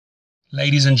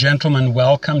Ladies and gentlemen,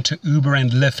 welcome to Uber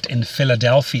and Lyft in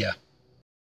Philadelphia.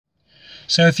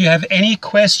 So if you have any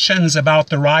questions about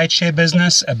the rideshare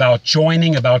business, about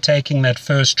joining, about taking that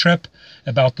first trip,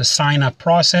 about the sign-up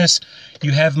process,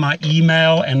 you have my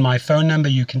email and my phone number.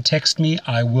 You can text me.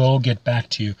 I will get back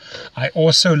to you. I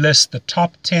also list the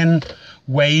top 10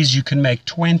 ways you can make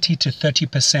 20 to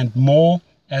 30% more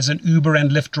as an Uber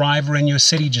and Lyft driver in your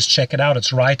city. Just check it out.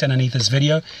 It's right underneath this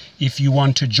video. If you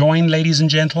want to join, ladies and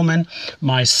gentlemen,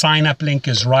 my sign-up link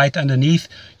is right underneath.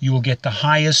 You will get the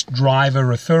highest driver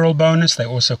referral bonus. They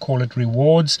also call it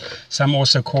rewards. Some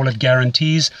also call it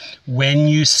guarantees when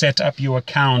you set up your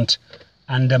account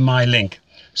under my link.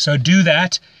 So do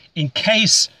that. In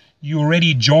case you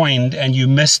already joined and you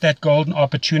missed that golden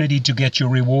opportunity to get your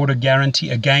reward or guarantee,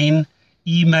 again,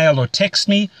 email or text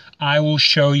me. I will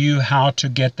show you how to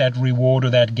get that reward or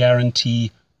that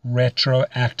guarantee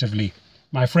retroactively.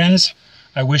 My friends,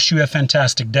 I wish you a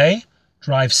fantastic day.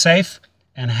 Drive safe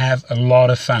and have a lot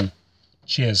of fun.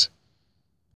 Cheers.